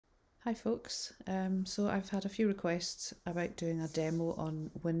Hi folks, so I've had a few requests about doing a demo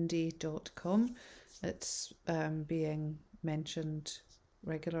on windy.com. It's being mentioned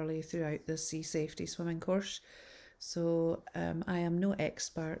regularly throughout the sea safety swimming course. So I am no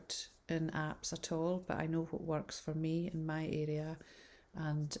expert in apps at all, but I know what works for me in my area,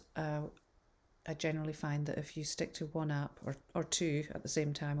 and I generally find that if you stick to one app or two at the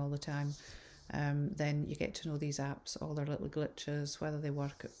same time all the time, then you get to know these apps, all their little glitches, whether they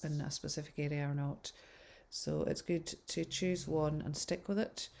work in a specific area or not. So it's good to choose one and stick with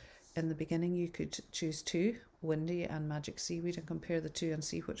it. In the beginning, you could choose two, Windy and Magic Seaweed, and compare the two and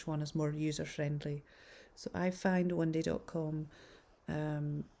see which one is more user friendly. So I find windy.com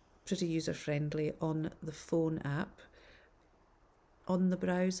pretty user friendly on the phone app. On the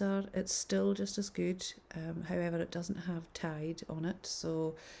browser, it's still just as good. However, it doesn't have Tide on it,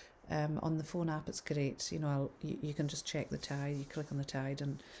 so on the phone app it's great. You can just check the tide, you click on the tide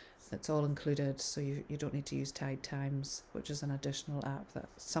and it's all included, so you don't need to use Tide Times, which is an additional app that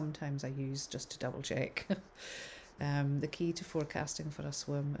sometimes I use just to double check. The key to forecasting for a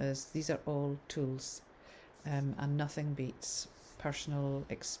swim is these are all tools, and nothing beats personal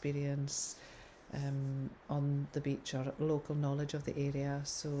experience on the beach or local knowledge of the area.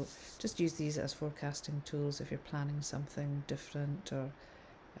 So just use these as forecasting tools if you're planning something different or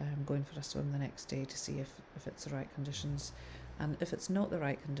going for a swim the next day to see if it's the right conditions. And if it's not the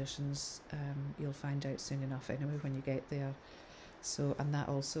right conditions, you'll find out soon enough anyway when you get there. So, and that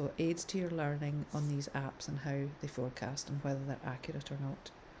also aids to your learning on these apps and how they forecast and whether they're accurate or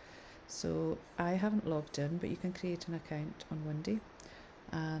not. So I haven't logged in, but you can create an account on Windy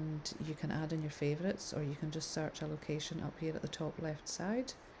and you can add in your favourites, or you can just search a location up here at the top left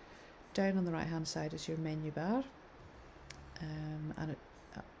side. Down on the right hand side is your menu bar, and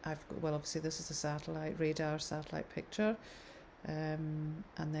I've got, well, obviously this is a satellite radar satellite picture, and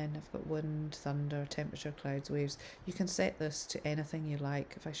then I've got wind, thunder, temperature, clouds, waves. You can set this to anything you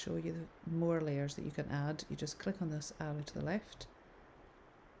like. If I show you the more layers that you can add, you just click on this arrow to the left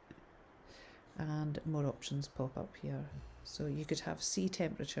and more options pop up here. So you could have sea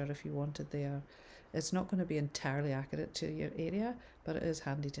temperature if you wanted there. It's not going to be entirely accurate to your area, but it is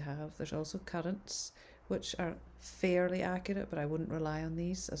handy to have. There's also currents, which are fairly accurate, but I wouldn't rely on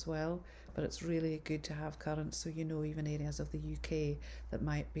these as well. But it's really good to have currents, so you know even areas of the UK that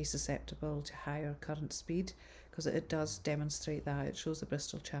might be susceptible to higher current speed, because it does demonstrate that. It shows the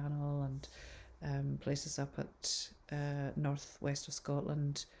Bristol Channel and places up at northwest of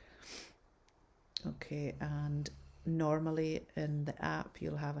Scotland. Okay, and normally in the app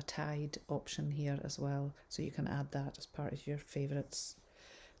you'll have a tide option here as well, so you can add that as part of your favourites.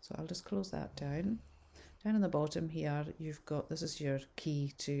 So I'll just close that down. Down on the bottom here you've got, this is your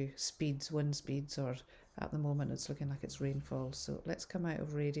key to speeds, wind speeds, or at the moment it's looking like it's rainfall. So let's come out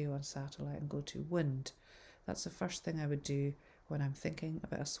of radio and satellite and go to wind. That's the first thing I would do when I'm thinking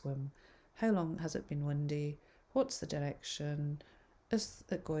about a swim. How long has it been windy? What's the direction? Is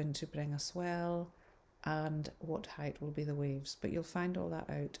it going to bring a swell? And what height will be the waves? But you'll find all that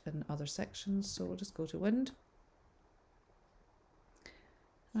out in other sections, so we'll just go to wind.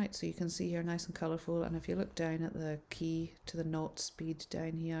 Right, so you can see here nice and colourful, and if you look down at the key to the knot speed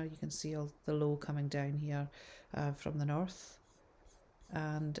down here, you can see all the low coming down here from the north.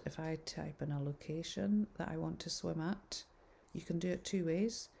 And if I type in a location that I want to swim at, you can do it two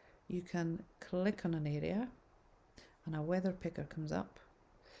ways. You can click on an area and a weather picker comes up.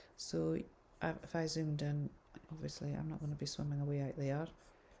 So if I zoomed in, obviously I'm not going to be swimming away out there.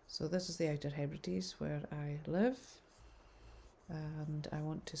 So this is the Outer Hebrides where I live, and I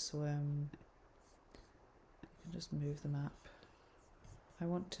want to swim, you can just move the map. I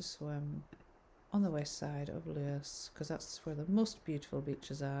want to swim on the west side of Lewis because that's where the most beautiful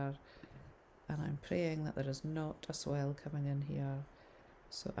beaches are, and I'm praying that there is not a swell coming in here.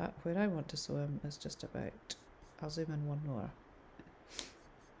 So where I want to swim is just about, I'll zoom in one more.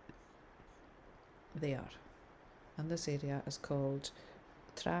 There. And this area is called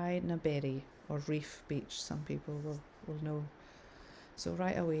Try na Berry, or Reef Beach, some people will know. So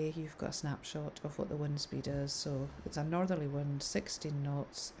right away you've got a snapshot of what the wind speed is. So it's a northerly wind, 16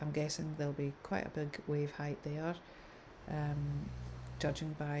 knots. I'm guessing there'll be quite a big wave height there.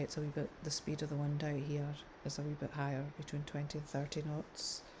 Judging by it's a wee bit, the speed of the wind out here is a wee bit higher, between 20 and 30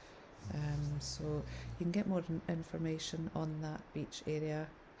 knots. So you can get more information on that beach area.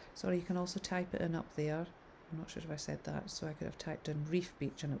 Sorry, you can also type it in up there. I'm not sure if I said that, so I could have typed in Reef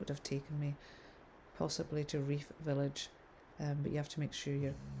Beach and it would have taken me possibly to Reef Village, but you have to make sure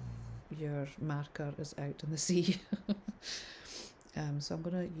your marker is out in the sea. So I'm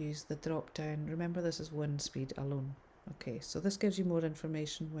going to use the drop down. Remember, this is wind speed alone. Okay, so this gives you more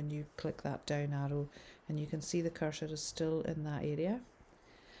information when you click that down arrow, and you can see the cursor is still in that area.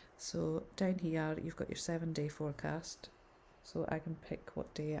 So down here you've got your 7-day forecast, so I can pick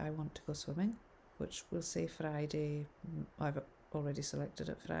what day I want to go swimming, which will say Friday. I've already selected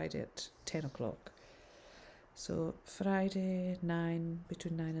it, Friday at 10 o'clock. So Friday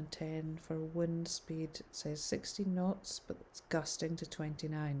between 9 and 10 for wind speed, it says 16 knots, but it's gusting to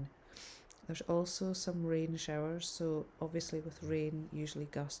 29. There's also some rain showers, so obviously with rain usually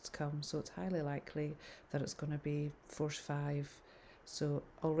gusts come, so it's highly likely that it's going to be force 5. So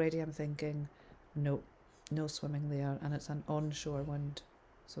already I'm thinking, no swimming there, and it's an onshore wind,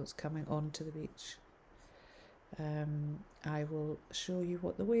 so it's coming onto the beach. I will show you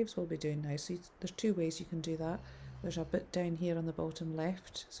what the waves will be doing now. So there's 2 ways you can do that. There's a bit down here on the bottom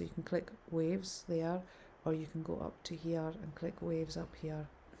left, so you can click waves there, or you can go up to here and click waves up here.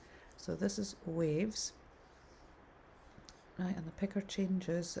 So this is waves, right, and the picker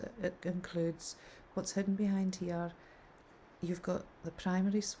changes. It includes what's hidden behind here. You've got the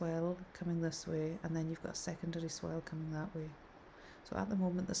primary swell coming this way, and then you've got a secondary swell coming that way. So at the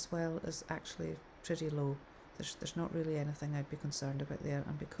moment the swell is actually pretty low. There's not really anything I'd be concerned about there,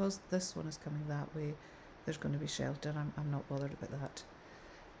 and because this one is coming that way, there's going to be shelter. I'm not bothered about that.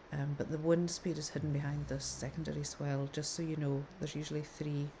 But the wind speed is hidden behind this secondary swell, just so you know. There's usually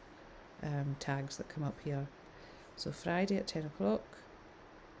 3 tags that come up here. So Friday at 10 o'clock,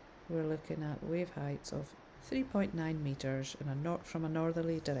 we're looking at wave heights of 3.9 metres from a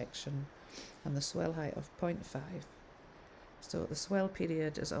northerly direction, and the swell height of 0.5. So the swell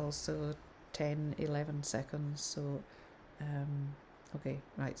period is also 10-11 seconds. So okay,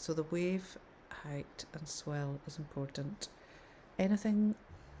 right, so the wave height and swell is important. Anything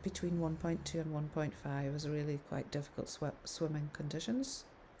between 1.2 and 1.5 is really quite difficult swimming conditions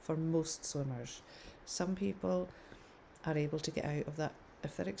for most swimmers. Some people are able to get out of that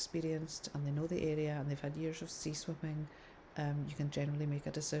if they're experienced and they know the area and they've had years of sea swimming. You can generally make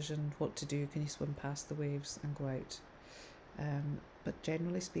a decision what to do. Can you swim past the waves and go out? But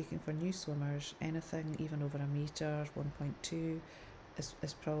generally speaking, for new swimmers, anything even over a metre, 1.2,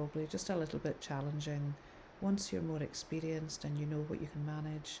 is probably just a little bit challenging. Once you're more experienced and you know what you can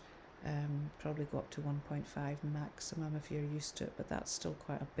manage, probably go up to 1.5 maximum if you're used to it, but that's still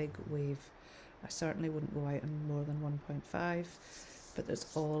quite a big wave. I certainly wouldn't go out in more than 1.5, but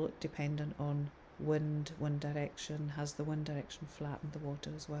it's all dependent on wind direction. Has the wind direction flattened the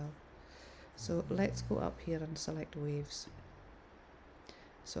water as well? So let's go up here and select waves.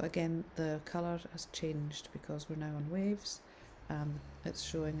 So again, the colour has changed because we're now on waves, and it's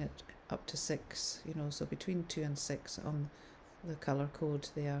showing it up to 6, so between 2 and 6 on the colour code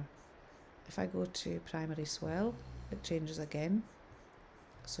there. If I go to primary swell, it changes again.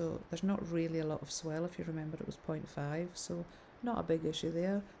 So there's not really a lot of swell. If you remember, it was 0.5, so not a big issue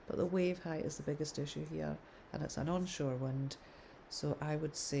there, but the wave height is the biggest issue here, and it's an onshore wind. So I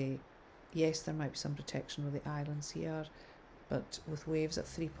would say, yes, there might be some protection with the islands here, but with waves at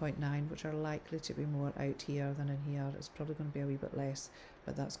 3.9, which are likely to be more out here than in here, it's probably going to be a wee bit less,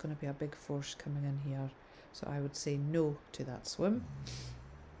 but that's going to be a big force coming in here. So I would say no to that swim.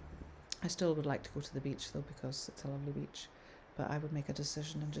 I still would like to go to the beach though, because it's a lovely beach, but I would make a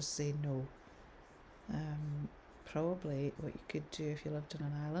decision and just say no. Probably what you could do if you lived on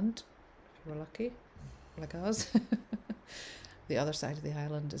an island, if you were lucky, like us, the other side of the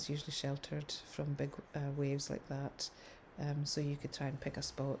island is usually sheltered from big waves like that. So you could try and pick a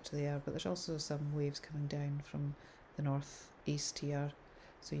spot there, but there's also some waves coming down from the northeast here,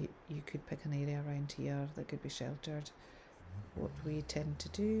 so you could pick an area around here that could be sheltered. What we tend to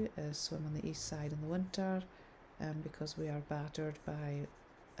do is swim on the east side in the winter, because we are battered by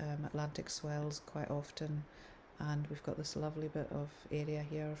Atlantic swells quite often, and we've got this lovely bit of area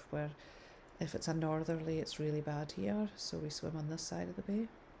here where if it's a northerly it's really bad here, so we swim on this side of the bay.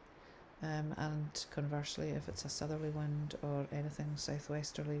 And conversely, if it's a southerly wind or anything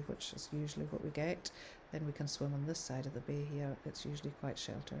southwesterly, which is usually what we get, then we can swim on this side of the bay here. It's usually quite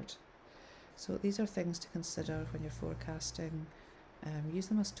sheltered. So these are things to consider when you're forecasting. Use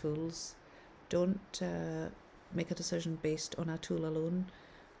them as tools. Don't make a decision based on a tool alone.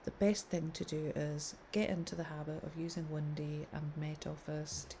 The best thing to do is get into the habit of using Windy and Met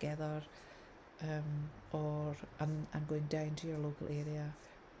Office together, and going down to your local area.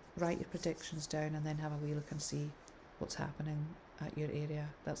 Write your predictions down and then have a wee look and see what's happening at your area.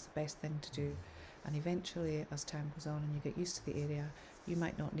 That's the best thing to do, and eventually as time goes on and you get used to the area, you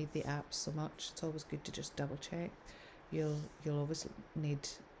might not need the apps so much. It's always good to just double check. You'll always need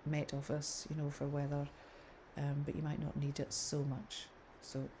Met Office, for weather, but you might not need it so much.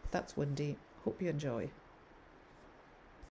 So that's Windy. Hope you enjoy.